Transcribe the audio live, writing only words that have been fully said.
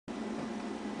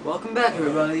Welcome back,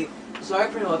 everybody. Sorry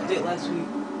for no update last week.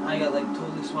 I got like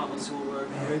totally swamped with schoolwork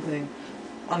and everything.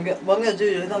 What I'm gonna do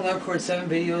is I'm gonna record 7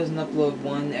 videos and upload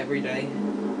 1 every day.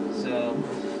 So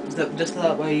just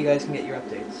that way you guys can get your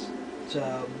updates.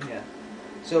 So yeah.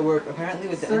 So we're apparently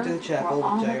with the Enter the Chapel,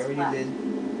 which I already did.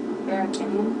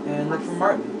 And look for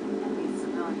Martin.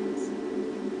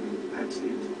 That's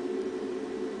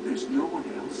it. There's no one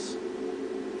else.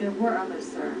 There were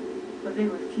others, sir, but they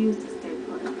refused to stay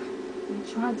put. We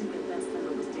tried to convince them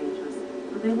it was dangerous,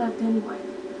 but they left anyway.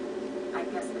 I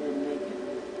guess they didn't make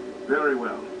it. Very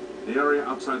well. The area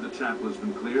outside the chapel has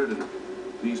been cleared, and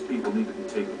these people need to be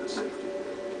taken to safety.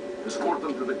 Escort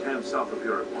them to the camp south of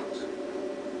here at once.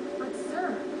 But,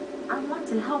 sir, I want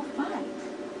to help fight.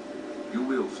 You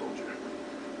will, soldier.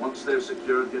 Once they're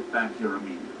secured, get back here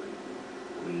immediately.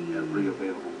 Every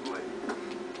available blade.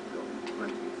 There'll be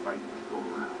plenty of fighting to go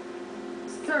around.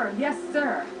 Sir, yes,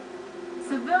 sir.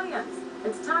 Civilians,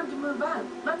 it's time to move out.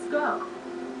 Let's go.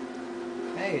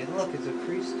 Hey, look, it's a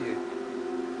priest dude.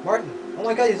 Martin! Oh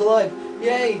my god, he's alive!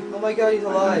 Yay! Oh my god, he's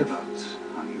alive!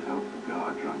 I need help the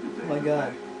guard trying to take Oh my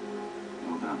god.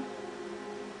 Well done.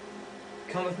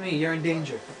 Come with me, you're in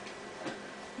danger.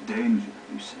 Danger,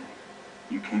 you say?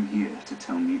 You came here to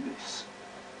tell me this.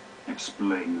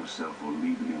 Explain yourself or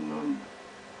leave me alone.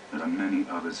 There are many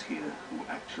others here who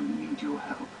actually need your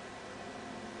help.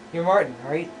 You're Martin,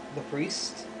 right? The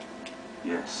priest?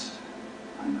 Yes,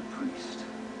 I'm a priest.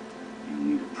 You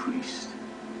need a priest.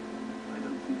 I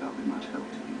don't think I'll be much help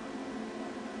to you.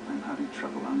 I'm having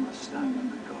trouble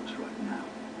understanding the gods right now.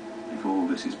 If all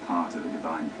this is part of a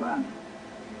divine plan,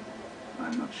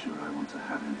 I'm not sure I want to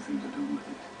have anything to do with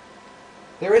it.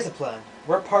 There is a plan.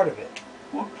 We're part of it.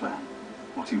 What plan?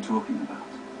 What are you talking about?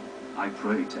 I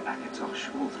prayed to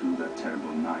Akatosh all through that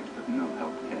terrible night, but no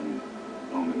help came.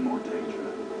 Only more danger.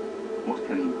 What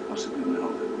can you possibly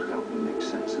know that would help me make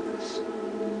sense of this?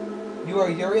 You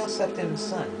are Uriel Septim's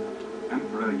son.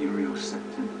 Emperor Uriel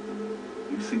Septim?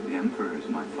 You think the Emperor is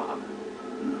my father?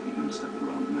 No, you must have the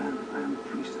wrong man. I am a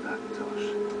priest of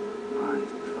Akatosh. My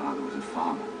father was a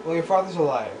farmer. Well, your father's a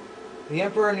liar. The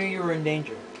Emperor knew you were in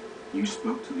danger. You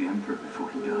spoke to the Emperor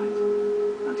before he died,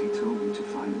 and he told you to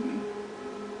find me.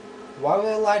 Why would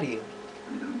I lie to you?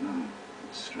 I don't know.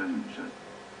 It's strange.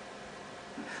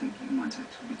 I think you might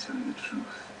actually be telling the truth.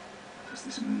 What does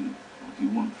this mean? What do you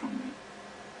want from me?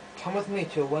 Come with me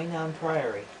to Yeahh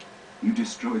Priory. You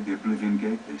destroyed the Oblivion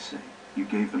Gate, they say. You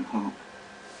gave them hope.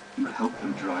 You helped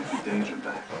them drive the danger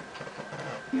back.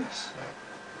 Yes,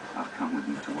 I'll come with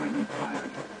you to Yeahh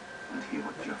Priory and hear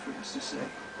what Geoffrey has to say.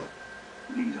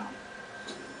 Lead on.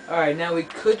 Alright, now we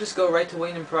could just go right to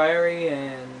Yeahh Priory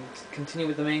and continue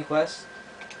with the main quest.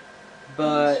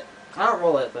 But I don't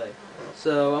roll that way.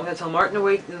 So I'm going to tell Martin to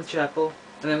wait in the chapel,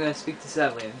 and I'm going to speak to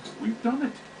Savlian. We've done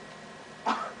it.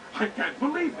 I can't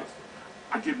believe it.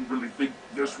 I didn't really think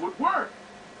this would work.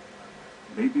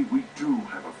 Maybe we do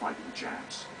have a fighting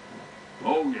chance.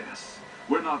 Oh yes,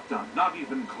 we're not done, not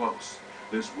even close.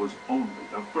 This was only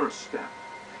the first step.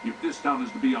 If this town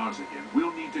is to be ours again,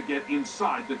 we'll need to get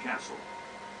inside the castle.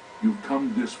 You've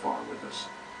come this far with us.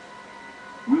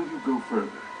 Will you go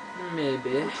further?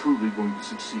 Maybe. If we're truly going to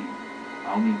succeed,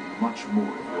 I'll need much more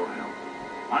of your help.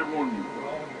 I warn you,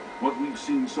 though, what we've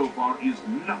seen so far is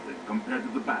nothing compared to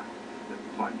the battle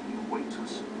that likely awaits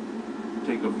us.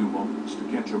 Take a few moments to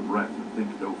catch your breath and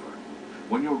think it over.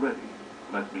 When you're ready,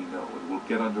 let me know and we'll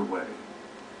get underway.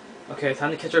 Okay, time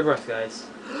to catch our breath, guys.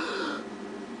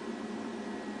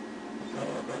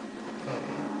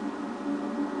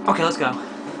 Okay, let's go.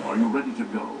 Are you ready to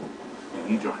go?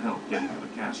 We need your help getting to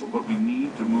the castle, but we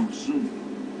need to move soon.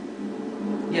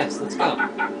 Yes, let's go.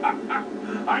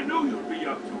 I knew you'd be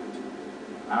up to it.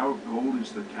 Our goal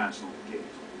is the castle gate.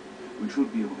 We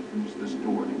should be able to use this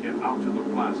door to get out to the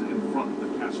plaza in front of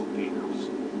the castle gatehouse.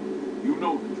 You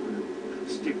know the drill.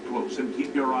 Stick close and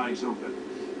keep your eyes open.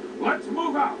 Let's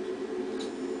move out!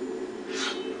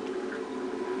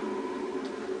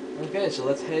 Okay, so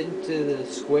let's head to the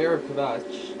square of Kavach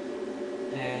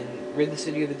and rid the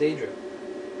city of the Daedra.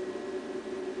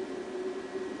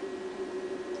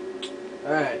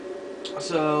 Alright,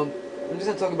 so I'm just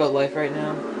gonna talk about life right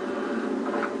now.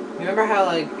 Remember how,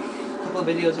 like, a couple of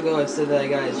videos ago I said that I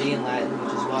got a D in Latin,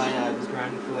 which is why I was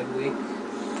grounded for like a week?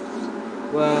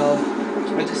 Well,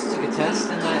 I just took a test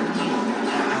in Latin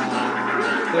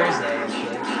Thursday,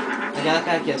 actually. I got it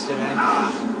back yesterday.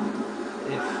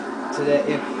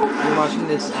 If you're watching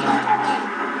this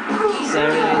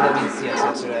Saturday, that means yes,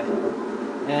 yesterday.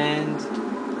 And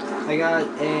I got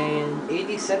an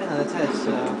 87 on the test,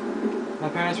 so my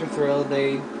parents were thrilled.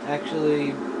 They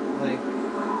actually, like,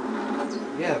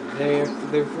 yeah, they're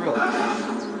thrilled.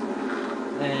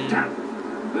 And Damn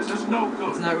it. This is no good.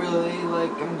 it's not really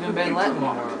like I'm doing bad Latin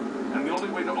anymore. And the only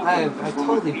way to open I it is from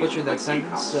totally within butchered the that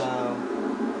sentence, gatehouse. so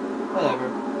whatever.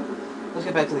 Let's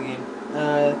get back to the game.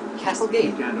 Castle You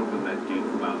Gate. can't open that gate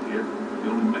from out here. The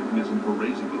only mechanism for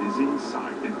raising it is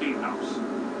inside the gatehouse.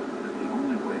 And the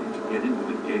only way to get into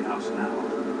the gatehouse now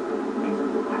is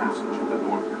through the passage of the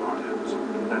north guardhouse.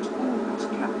 That's all that's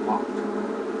kept locked.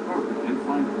 Hurry and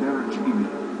find Marriage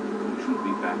Email. You should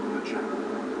be back in the chapel.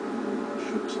 You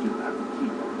should still have the key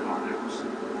to the guardhouse.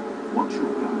 Once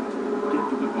you've got it, get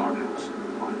to the guardhouse,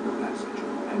 find the passage,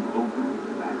 and open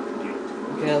that gate.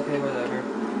 Okay, whatever.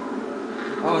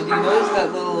 Oh, and do you notice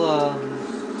that little,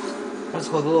 what's it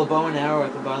called, the little bow and arrow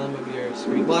at the bottom of your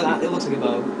screen? Well, it looks like a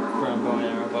bow from bow and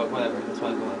arrow, but whatever, that's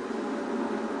what I call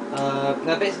it.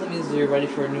 That basically means you're ready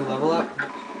for a new level up.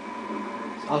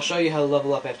 I'll show you how to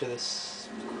level up after this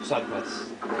side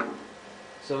quest.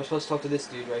 So we're supposed to talk to this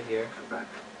dude right here. Back.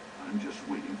 I'm just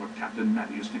waiting for Captain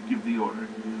Matthews to give the order.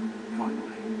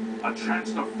 Finally, a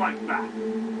chance to fight back.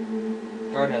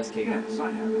 Guardhouse key. Yes, I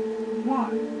have it.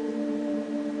 Why?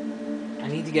 I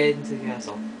need to get into the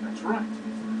castle. That's right.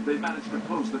 They managed to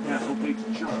close the castle gates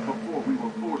just before we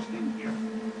were forced in here.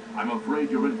 I'm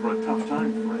afraid you're in for a tough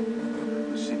time, Fred.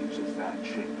 The city's in bad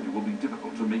shape, and it will be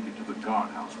difficult to make it to the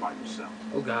guardhouse by yourself.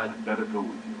 Oh God. I'd better go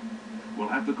with you. We'll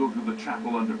have to go through the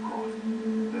chapel undercroft,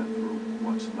 then through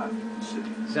what's left of the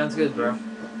city. Sounds good, bro.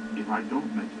 If I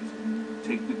don't make it,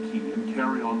 take the key and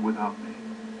carry on without me.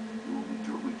 You'll need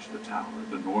to reach the tower at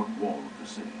the north wall of the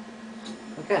city.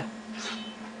 Okay.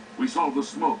 We saw the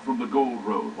smoke from the Gold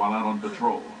Road while out on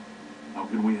patrol. How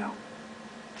can we help?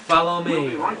 Follow We'll be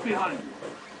me. right behind you.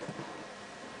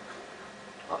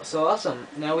 So awesome.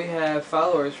 Now we have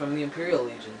followers from the Imperial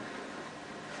Legion.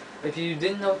 If you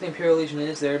didn't know what the Imperial Legion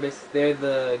is, they're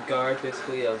the guard,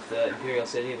 basically, of the Imperial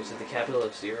City, which is the capital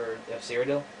of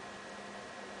Cyrodiil.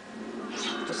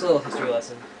 Just a little history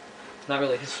lesson. Not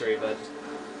really history, but just,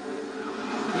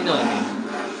 you know what I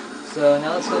mean. So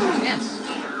now let's go through scams.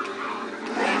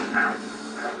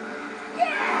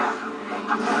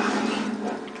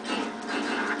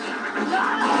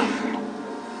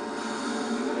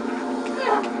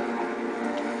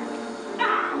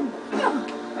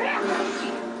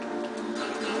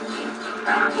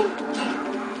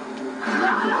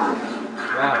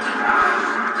 Wow.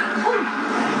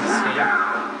 Scam.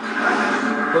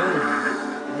 Boom.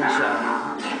 Headshot.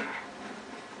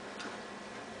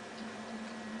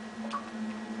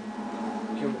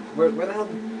 Okay, where the hell?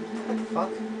 What the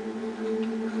fuck?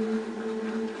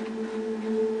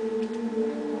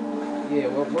 Yeah,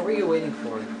 what were you waiting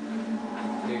for,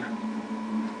 dude?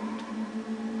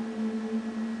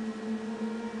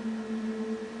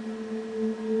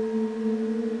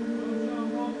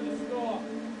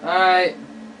 Alright.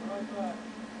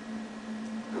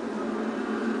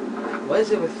 What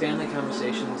is it with family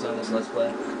conversations on this Let's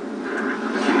Play?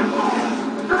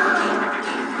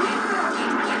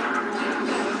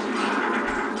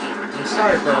 I'm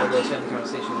sorry for all those family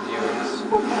conversation viewers.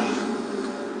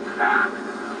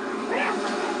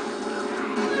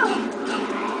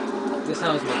 This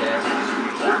time was my dad.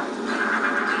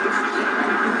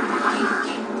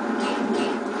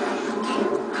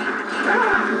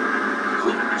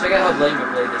 Check out how lame my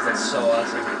blade is, that's so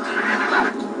awesome.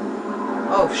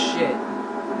 Oh shit.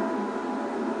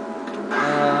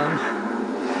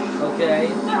 Okay.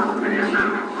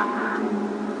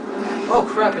 Oh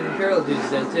crap, an Imperial dude's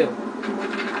dead too.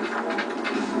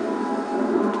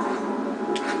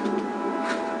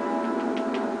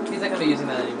 He's not gonna be using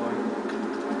that anymore.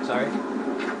 Sorry.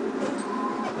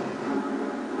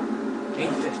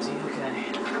 850, okay.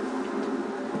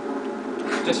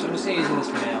 I'm just gonna using this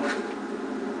for now.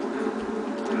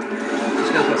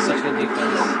 Just gonna put such good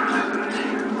defense.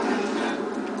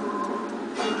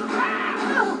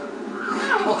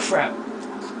 Oh crap!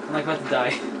 I'm like about to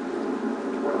die.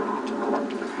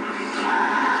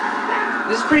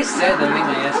 This is pretty sad that I made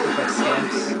my ass kicked by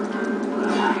scamps.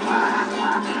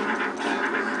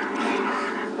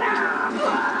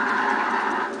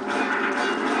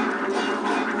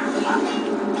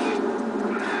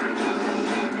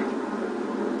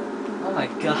 Oh my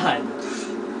god.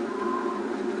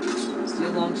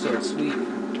 Steel longsword, sweet.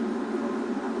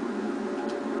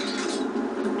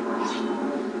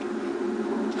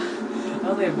 I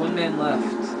only have one man left.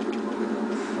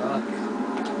 Fuck.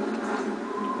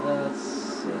 Let's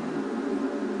see.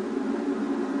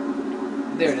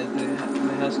 There it is, the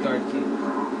house guard key.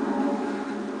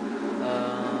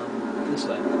 This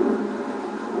way.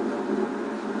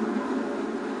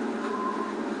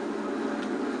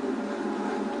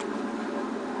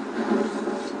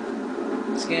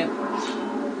 Scamp.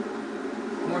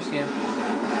 More more scam.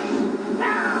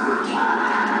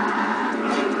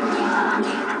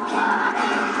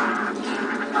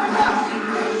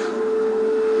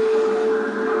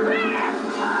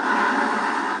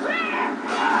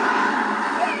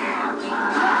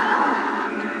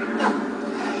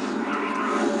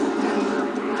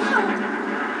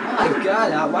 Oh my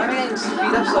god, why am I getting speed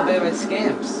up so bad by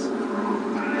scams?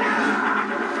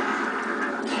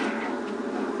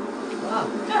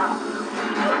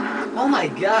 Oh my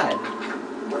god!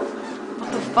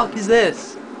 What the fuck is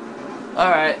this?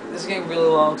 Alright, this is getting really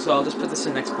long, so I'll just put this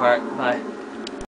in the next part. Bye.